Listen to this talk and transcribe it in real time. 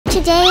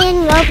Today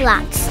in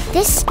Roblox,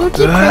 this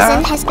spooky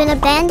prison has been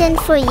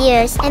abandoned for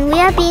years and we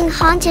are being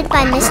haunted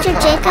by Mr.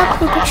 Jacob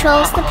who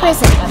patrols the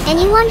prison.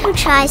 Anyone who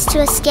tries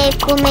to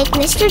escape will make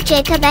Mr.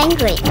 Jacob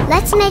angry.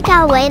 Let's make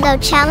our way though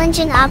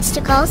challenging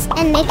obstacles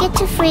and make it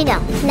to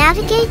freedom.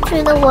 Navigate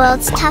through the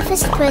world's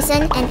toughest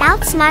prison and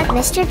outsmart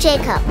Mr.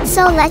 Jacob.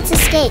 So let's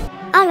escape.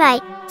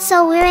 Alright,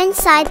 so we're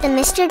inside the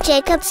Mr.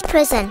 Jacob's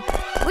prison.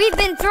 We've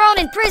been thrown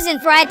in prison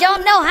for I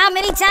don't know how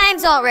many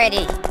times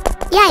already.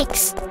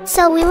 Yikes!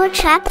 So we were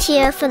trapped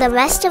here for the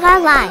rest of our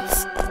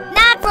lives.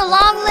 Not for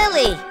long,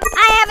 Lily.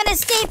 I have an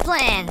escape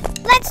plan.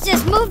 Let's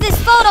just move this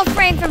photo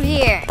frame from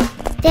here.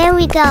 There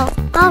we go.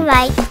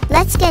 Alright,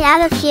 let's get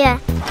out of here.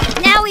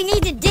 Now we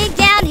need to dig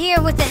down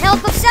here with the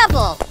help of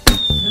shovel.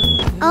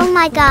 Oh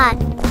my god.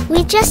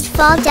 We just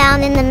fall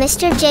down in the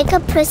Mr.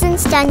 Jacob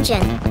prison's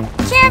dungeon.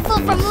 Careful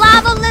from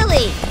lava,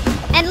 Lily.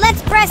 And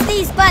let's press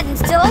these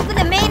buttons to open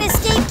the main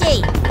escape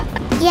gate.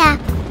 Yeah,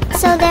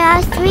 so there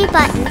are 3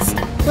 buttons.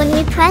 When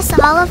we press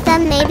all of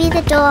them, maybe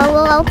the door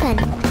will open.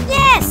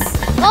 Yes!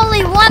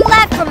 Only one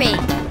left for me.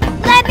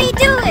 Let me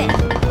do it!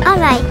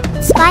 Alright,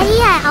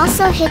 Spidey, I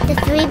also hit the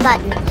 3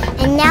 button.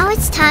 And now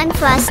it's time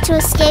for us to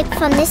escape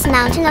from this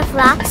mountain of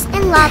rocks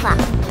and lava.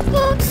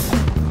 Oops!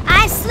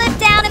 I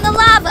slipped down in the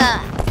lava.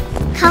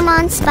 Come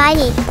on,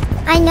 Spidey.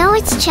 I know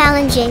it's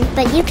challenging,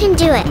 but you can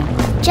do it.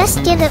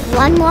 Just give it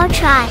one more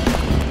try.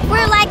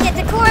 We're like at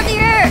the core of the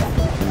earth.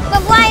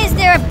 But why is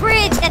there a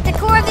bridge at the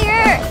core of the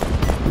earth?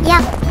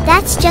 Yep,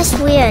 that's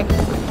just weird.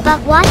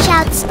 But watch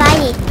out,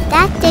 Spidey.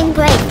 That thing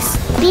breaks.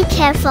 Be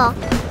careful.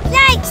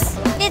 Yikes!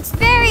 It's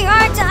very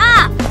hard to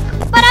hop.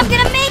 But I'm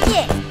gonna make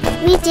it.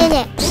 We did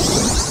it.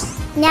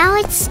 Now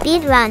it's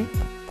speed run.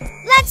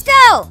 Let's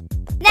go!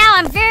 Now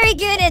I'm very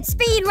good at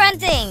speed run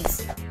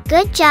things.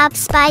 Good job,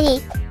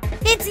 Spidey.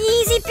 It's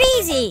easy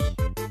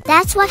peasy.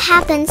 That's what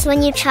happens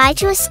when you try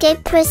to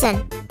escape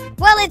prison.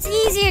 Well, it's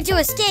easier to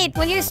escape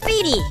when you're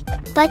speedy.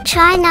 But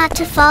try not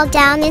to fall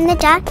down in the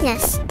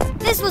darkness.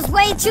 This was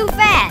way too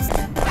fast.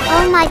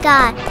 Oh my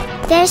god.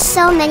 There's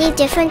so many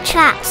different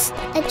traps.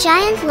 A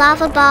giant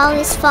lava ball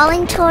is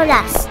falling toward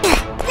us.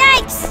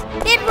 Yikes!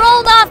 It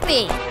rolled off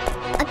me.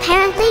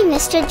 Apparently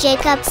Mr.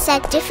 Jacob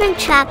set different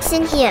traps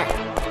in here,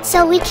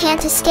 so we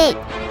can't escape.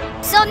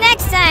 So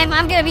next time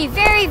I'm gonna be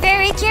very,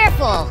 very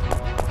careful.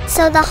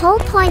 So the whole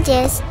point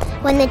is,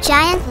 when the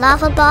giant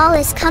lava ball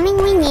is coming,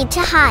 we need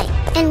to hide.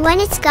 And when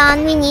it's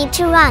gone, we need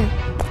to run.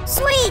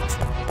 Sweet!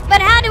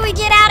 But how do we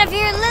get out of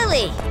here,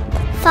 Lily?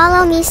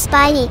 Follow me,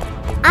 Spidey.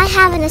 I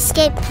have an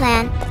escape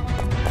plan.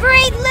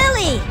 Great,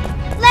 Lily!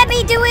 Let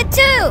me do it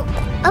too!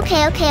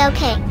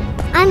 Okay.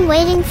 I'm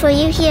waiting for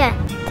you here.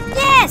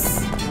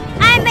 Yes!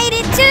 I made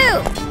it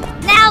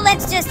too! Now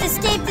let's just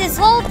escape this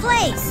whole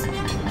place.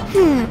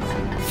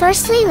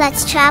 Firstly,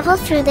 let's travel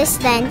through this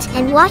vent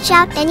and watch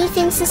out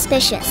anything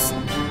suspicious.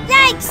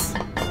 Yikes!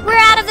 We're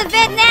out of the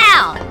vent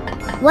now!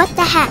 What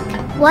the heck?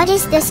 What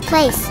is this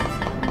place?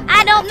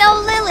 I don't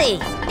know, Lily.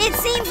 It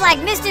seems like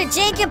Mr.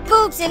 Jacob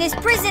poops in his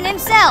prison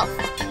himself.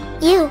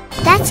 Ew,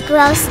 that's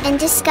gross and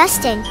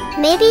disgusting.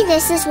 Maybe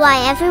this is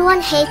why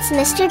everyone hates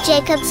Mr.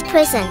 Jacob's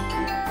prison.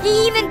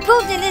 He even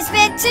pooped in this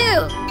vent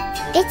too.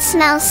 It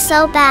smells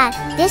so bad.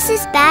 This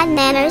is bad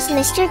manners,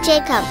 Mr.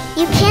 Jacob.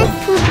 You can't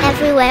poop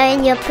everywhere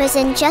in your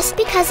prison just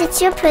because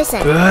it's your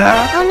prison.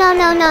 Oh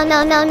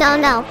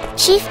no.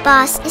 Chief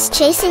Boss is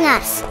chasing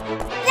us.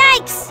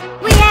 Yikes!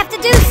 We have to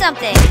do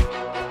something.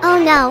 Oh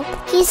no,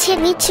 he's hit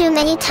me too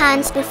many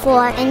times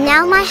before and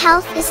now my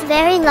health is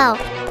very low.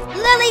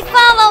 Lily,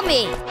 follow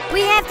me.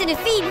 We have to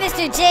defeat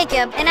Mr.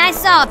 Jacob and I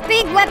saw a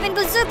big weapon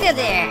bazooka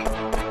there.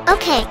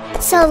 Okay,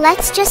 so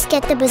let's just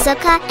get the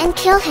bazooka and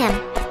kill him.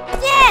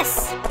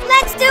 Yes!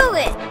 Let's do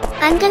it!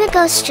 I'm gonna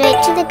go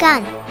straight to the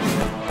gun.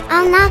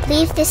 I'll not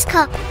leave this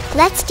cook.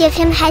 Let's give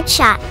him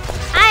headshot.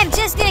 I'm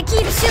just gonna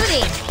keep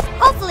shooting.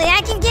 Hopefully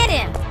I can get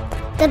him.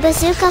 The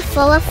bazooka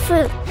full of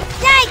fruit.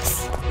 Yikes!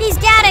 He's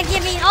gotta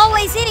get me,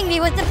 always hitting me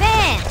with the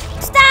pan.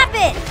 Stop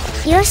it!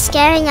 You're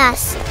scaring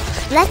us.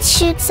 Let's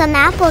shoot some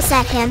apples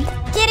at him.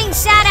 Getting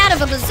shot out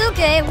of a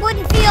bazooka, it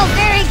wouldn't feel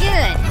very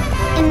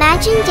good.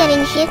 Imagine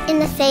getting hit in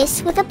the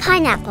face with a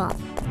pineapple.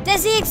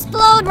 Does he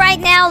explode right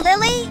now,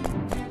 Lily?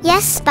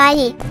 Yes,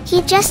 Spidey.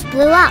 He just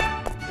blew up.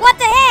 What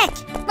the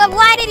heck? But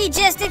why did he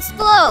just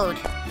explode?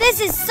 This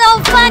is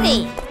so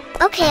funny.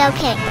 Okay.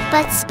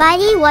 But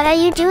Spidey, what are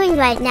you doing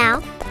right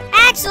now?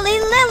 Actually,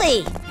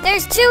 Lily,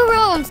 there's 2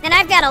 rooms and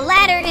I've got a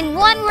ladder in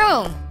 1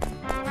 room.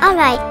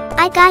 Alright,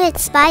 I got it,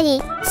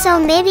 Spidey. So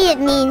maybe it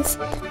means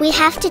we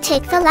have to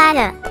take the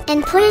ladder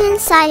and put it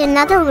inside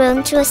another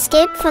room to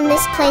escape from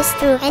this place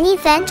through any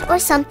vent or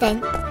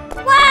something.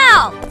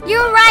 Wow!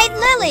 You're right,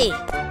 Lily.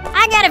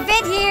 I got a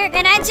vent here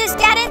and I just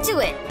got into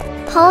it.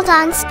 Hold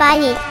on,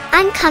 Spidey.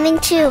 I'm coming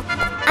too.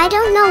 I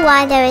don't know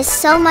why there is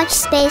so much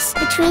space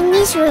between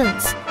these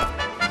rooms.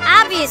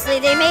 Obviously,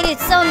 they made it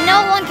so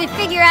no one could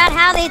figure out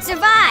how they'd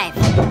survive.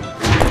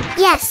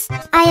 Yes,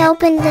 I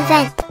opened the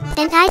vent,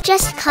 and I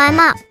just climb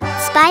up.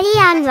 Spidey,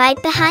 I'm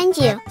right behind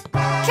you.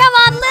 Come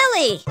on,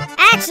 Lily!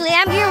 Actually,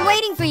 I'm here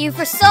waiting for you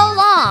for so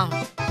long.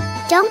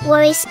 Don't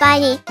worry,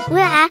 Spidey. We're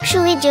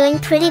actually doing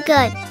pretty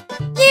good.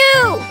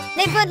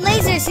 They put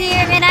lasers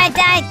here and I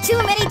died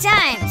too many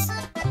times.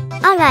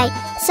 Alright,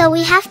 so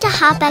we have to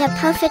hop at a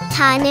perfect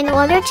time in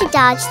order to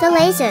dodge the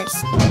lasers.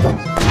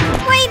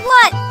 Wait,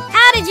 what?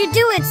 How did you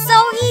do it so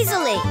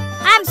easily?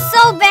 I'm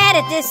so bad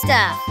at this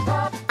stuff.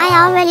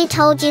 I already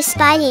told you,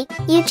 Spidey.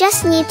 You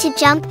just need to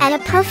jump at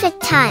a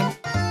perfect time.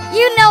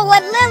 You know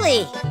what,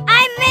 Lily?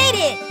 I made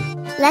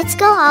it! Let's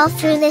go all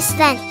through this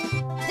vent.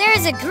 There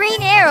is a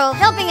green arrow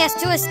helping us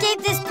to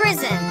escape this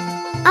prison.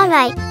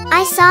 Alright,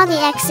 I saw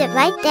the exit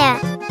right there.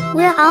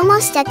 We're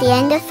almost at the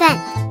end of vent.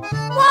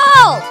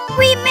 Whoa!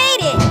 We made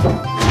it!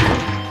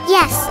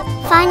 Yes,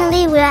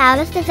 finally we're out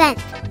of the vent.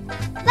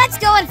 Let's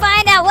go and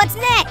find out what's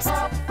next.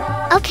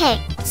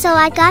 Okay, so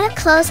I gotta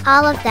close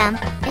all of them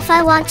if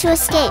I want to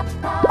escape.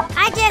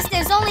 I guess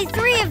there's only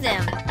 3 of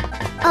them.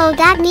 Oh,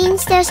 that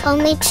means there's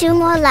only 2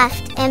 more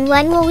left, and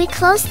when will we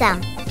close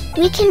them?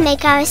 We can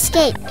make our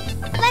escape.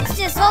 Let's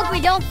just hope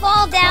we don't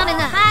fall down in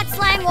the hot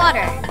slime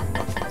water.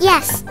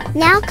 Yes,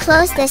 now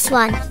close this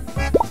one.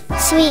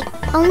 Sweet,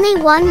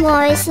 only 1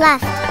 more is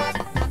left.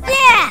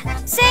 Yeah,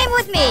 same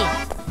with me.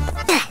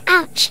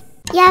 Ouch.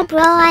 Yeah,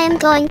 bro, I am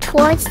going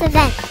towards the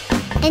vent.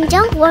 And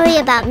don't worry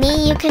about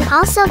me, you can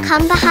also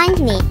come behind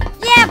me.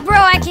 Yeah, bro,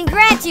 I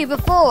congrats you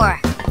before.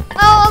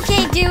 Oh,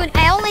 okay, dude,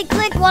 I only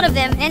clicked one of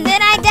them and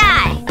then I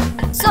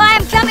die. So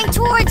I'm coming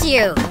towards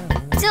you.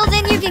 Till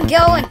then you can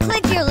go and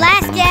click your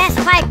last gas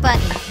pipe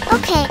button.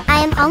 Okay,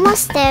 I am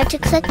almost there to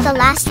click the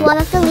last one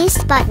of the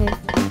least button.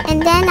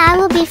 And then I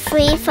will be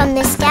free from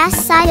this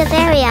gas side of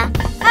area.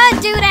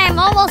 Dude, I am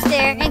almost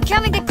there and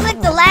coming to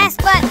click the last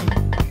button.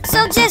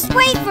 So just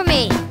wait for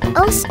me.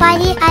 Oh,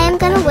 Spidey, I am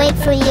gonna wait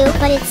for you,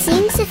 but it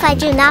seems if I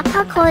do not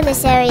parkour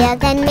this area,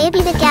 then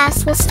maybe the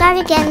gas will start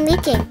again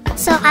leaking.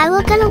 So I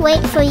will gonna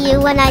wait for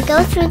you when I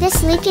go through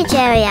this leakage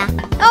area.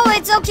 Oh,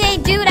 it's okay,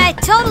 dude, I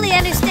totally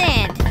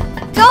understand.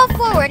 Go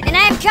forward and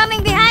I am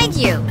coming behind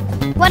you.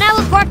 When I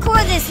will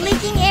parkour this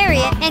leaking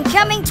area and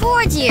coming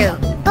towards you.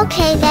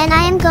 Okay, then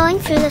I am going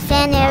through the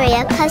fan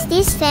area cause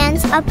these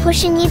fans are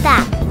pushing me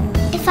back.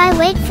 If I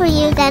wait for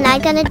you, then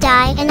I'm gonna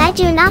die and I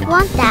do not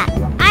want that.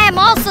 I am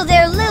also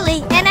there,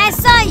 Lily, and I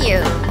saw you.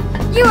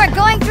 You are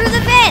going through the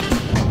vent.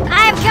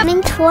 I am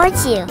coming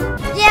towards you.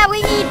 Yeah,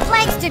 we need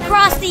planks to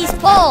cross these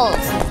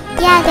poles.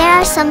 Yeah, there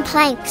are some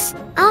planks.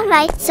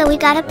 Alright, so we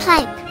got a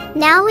plank.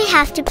 Now we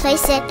have to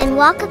place it and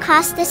walk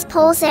across this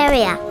poles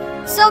area.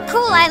 So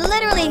cool, I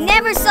literally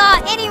never saw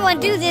anyone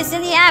do this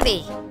in the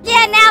obby.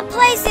 Yeah, now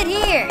place it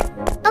here.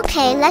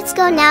 Okay, let's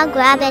go now,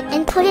 grab it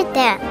and put it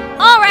there.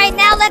 Alright,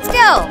 now let's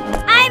go.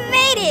 I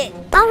made it.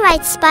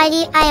 Alright,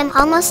 Spidey, I am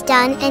almost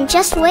done and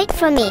just wait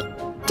for me.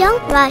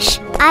 Don't rush,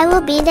 I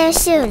will be there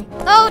soon.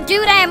 Oh,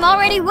 dude, I am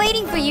already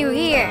waiting for you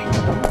here.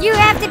 You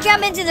have to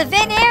come into the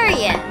vent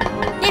area.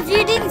 If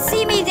you didn't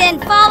see me, then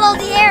follow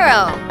the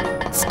arrow.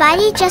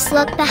 Spidey, just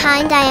look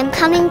behind, I am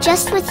coming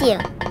just with you.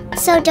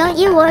 So don't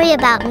you worry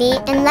about me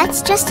and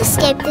let's just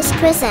escape this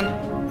prison.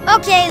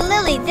 Okay,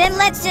 Lily, then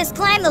let's just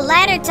climb the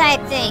ladder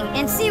type thing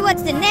and see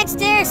what's the next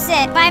stair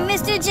set by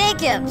Mr.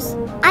 Jacobs.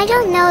 I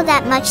don't know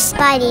that much,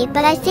 Spidey,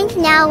 but I think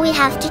now we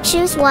have to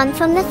choose one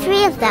from the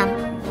 3 of them.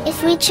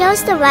 If we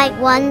chose the right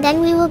one,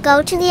 then we will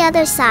go to the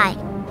other side.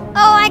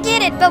 Oh, I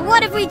get it, but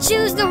what if we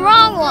choose the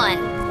wrong one?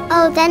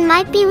 Oh, then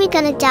might be we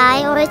gonna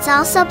die, or it's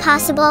also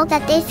possible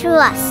that they threw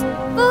us.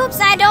 Oops,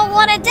 I don't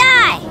wanna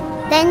die.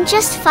 Then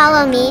just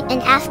follow me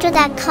and after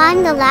that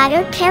climb the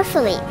ladder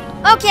carefully.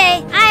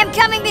 Okay, I am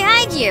coming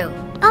behind you.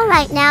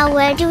 Alright, now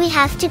where do we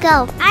have to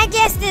go? I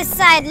guess this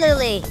side,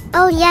 Lily.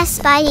 Oh yes,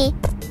 Spidey.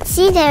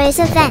 See, there is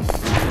a vent.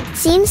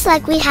 Seems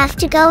like we have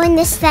to go in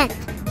this vent.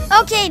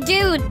 Okay,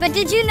 dude, but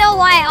did you know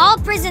why all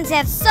prisons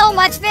have so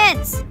much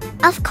vents?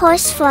 Of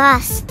course, for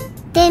us.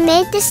 They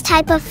made this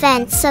type of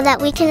vent so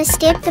that we can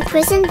escape the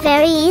prison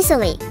very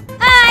easily.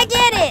 I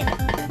get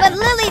it. But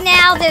Lily,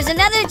 now there's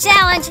another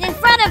challenge in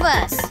front of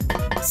us.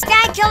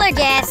 Sky color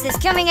gas is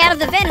coming out of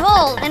the vent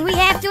hole and we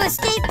have to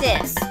escape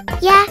this.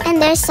 Yeah,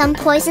 and there's some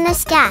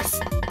poisonous gas.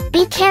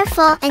 Be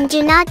careful and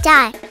do not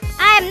die.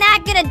 I am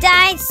not gonna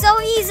die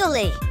so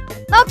easily.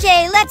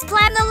 Okay, let's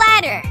climb the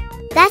ladder.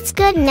 That's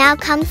good, now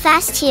come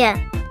fast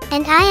here.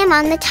 And I am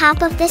on the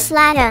top of this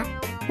ladder.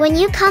 When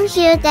you come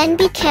here, then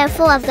be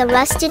careful of the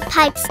rusted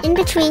pipes in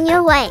between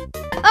your way.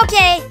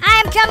 Okay,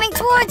 I am coming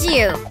towards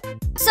you.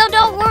 So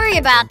don't worry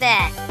about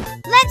that.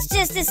 Let's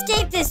just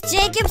escape this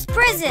Jacobs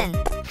prison.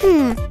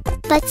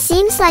 But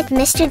seems like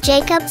Mr.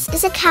 Jacobs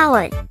is a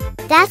coward.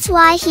 That's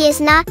why he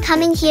is not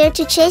coming here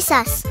to chase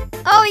us.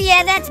 Oh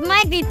yeah, that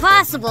might be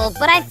possible,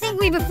 but I think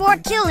we before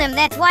kill him,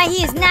 that's why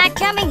he is not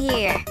coming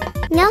here.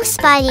 No,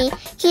 Spidey,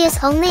 he is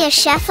only a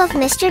chef of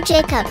Mr.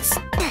 Jacobs.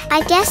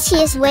 I guess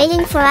he is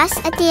waiting for us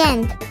at the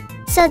end,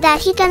 so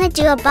that he gonna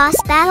do a boss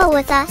battle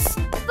with us.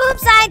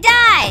 Oops, I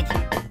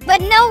died!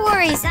 But no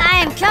worries,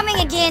 I am coming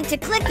again to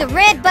click the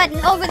red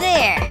button over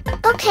there.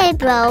 Okay,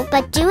 bro,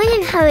 but do it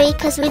in hurry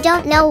cause we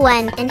don't know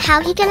when and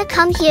how he gonna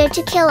come here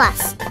to kill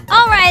us.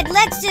 Alright,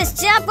 let's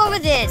just jump over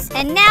this,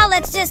 and now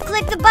let's just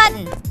click the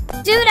button.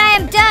 Dude, I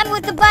am done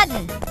with the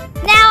button.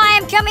 Now I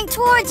am coming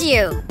towards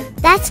you.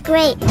 That's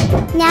great.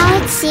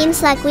 Now it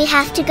seems like we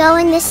have to go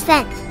in this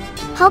vent.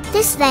 Hope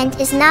this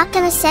vent is not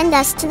gonna send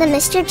us to the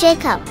Mr.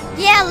 Jacob.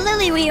 Yeah,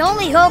 Lily, we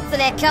only hope for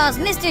that cause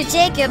Mr.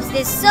 Jacobs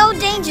is so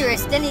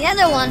dangerous than the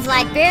other ones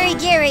like Barry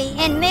Gary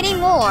and many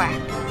more.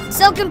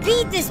 So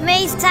compete this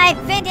maze-type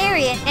vent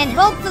area and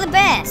hope for the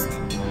best.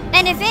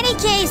 And if any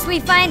case we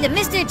find the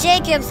Mr.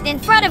 Jacobs in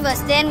front of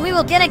us, then we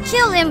will gonna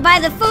kill him by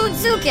the food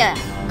zuka.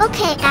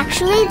 Okay,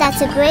 actually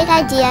that's a great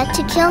idea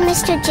to kill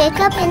Mr.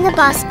 Jacob in the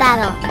boss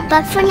battle.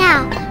 But for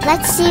now,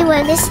 let's see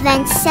where this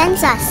vent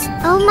sends us.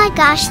 Oh my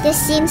gosh, this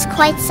seems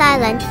quite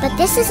silent, but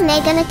this is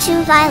gonna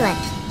too violent.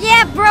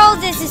 Yeah, bro,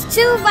 this is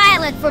too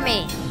violent for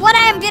me. What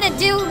I am gonna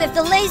do if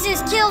the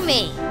lasers kill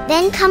me?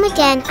 Then come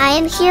again, I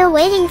am here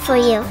waiting for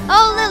you.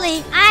 Oh,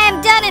 Lily, I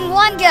am done in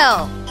one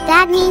go.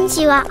 That means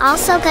you are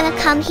also gonna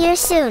come here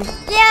soon.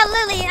 Yeah,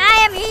 Lily,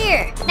 I am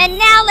here. And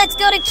now let's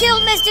go to kill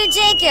Mr.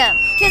 Jacob.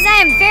 Because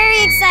I am very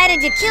excited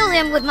to kill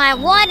him with my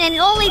one and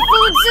only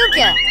food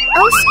zuka.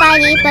 Oh,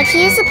 Spidey, but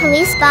he is a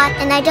police bot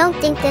and I don't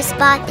think this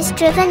bot is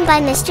driven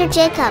by Mr.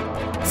 Jacob.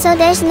 So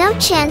there's no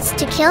chance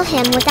to kill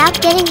him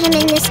without getting him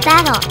in this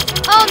battle.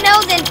 Oh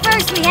no, then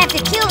first we have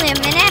to kill him,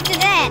 and after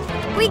that,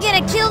 we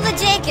gonna kill the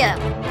Jacob.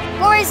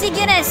 Or is he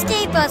gonna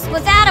escape us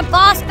without a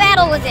boss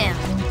battle with him?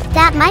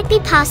 That might be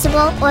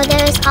possible, or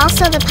there is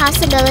also the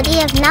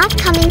possibility of not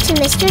coming to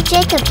Mr.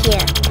 Jacob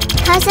here.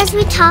 Cause as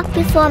we talked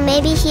before,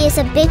 maybe he is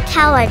a big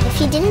coward. If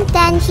he didn't,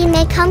 then he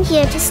may come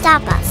here to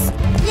stop us.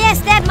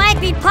 Yes, that might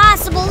be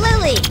possible,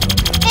 Lily.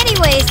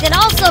 Anyways, that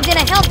also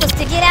gonna help us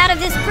to get out of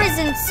this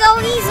prison so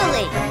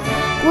easily.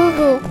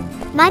 Woohoo!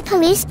 My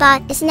police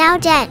bot is now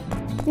dead.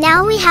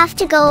 Now we have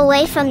to go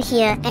away from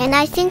here, and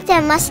I think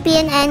there must be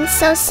an end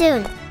so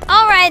soon.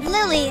 Alright,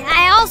 Lily,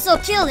 I also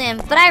killed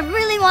him, but I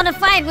really want to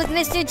fight with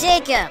Mr.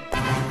 Jacob.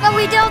 But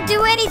we don't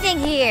do anything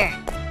here.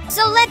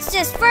 So let's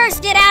just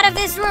first get out of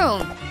this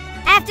room.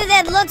 After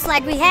that, looks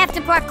like we have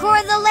to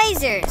parkour the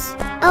lasers.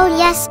 Oh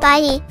yes,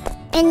 Spidey.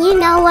 And you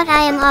know what,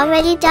 I am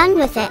already done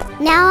with it.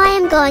 Now I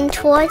am going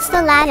towards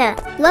the ladder.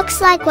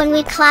 Looks like when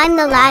we climb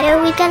the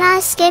ladder, we're gonna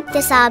escape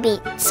this obby.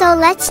 So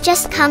let's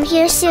just come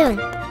here soon.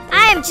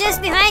 I am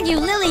just behind you,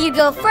 Lily. You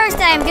go first.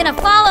 I am gonna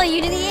follow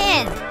you to the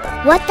end.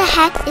 What the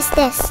heck is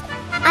this?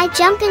 I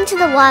jump into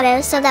the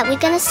water so that we're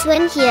gonna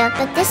swim here,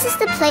 but this is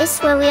the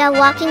place where we are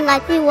walking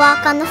like we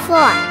walk on the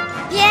floor.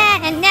 Yeah,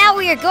 and now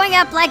we are going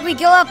up like we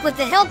go up with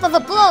the help of a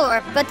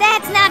blower, but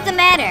that's not the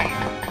matter.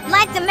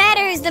 Like the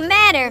matter is the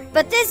matter,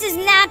 but this is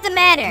not the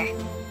matter.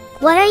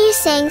 What are you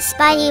saying,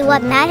 Spidey?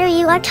 What matter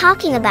you are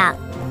talking about?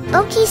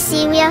 Okay,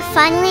 see, we are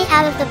finally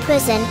out of the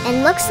prison,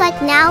 and looks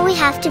like now we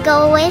have to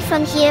go away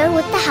from here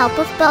with the help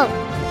of boat.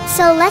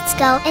 So let's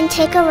go and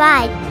take a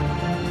ride.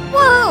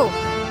 Whoa!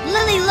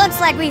 Lily,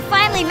 looks like we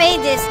finally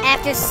made this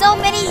after so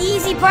many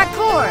easy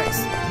parkours.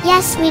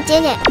 Yes, we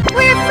did it.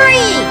 We're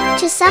free!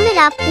 To sum it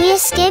up, we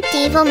escaped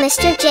evil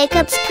Mr.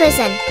 Jacob's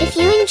prison. If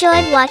you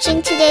enjoyed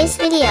watching today's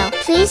video,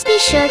 please be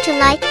sure to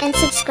like and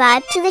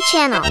subscribe to the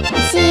channel.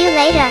 See you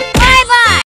later. Bye-bye!